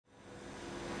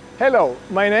Hello,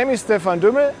 my name is Stefan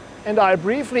Dümmel and I'll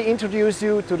briefly introduce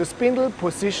you to the spindle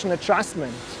position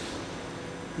adjustment.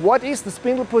 What is the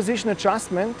spindle position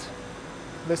adjustment?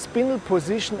 The spindle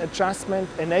position adjustment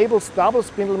enables double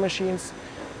spindle machines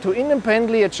to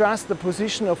independently adjust the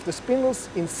position of the spindles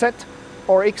in Z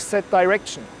or XZ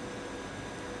direction.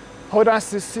 How does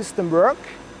this system work?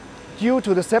 Due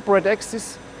to the separate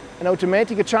axis, an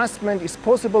automatic adjustment is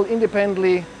possible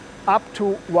independently up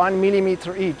to 1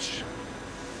 mm each.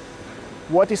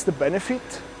 What is the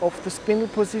benefit of the spindle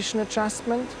position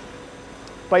adjustment?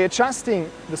 By adjusting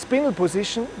the spindle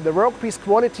position, the workpiece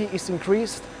quality is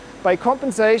increased by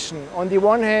compensation. On the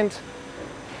one hand,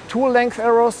 tool length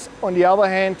errors, on the other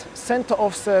hand, center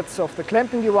offsets of the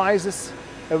clamping devices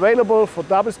available for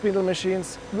double spindle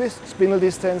machines with spindle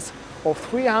distance of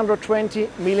 320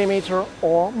 mm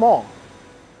or more.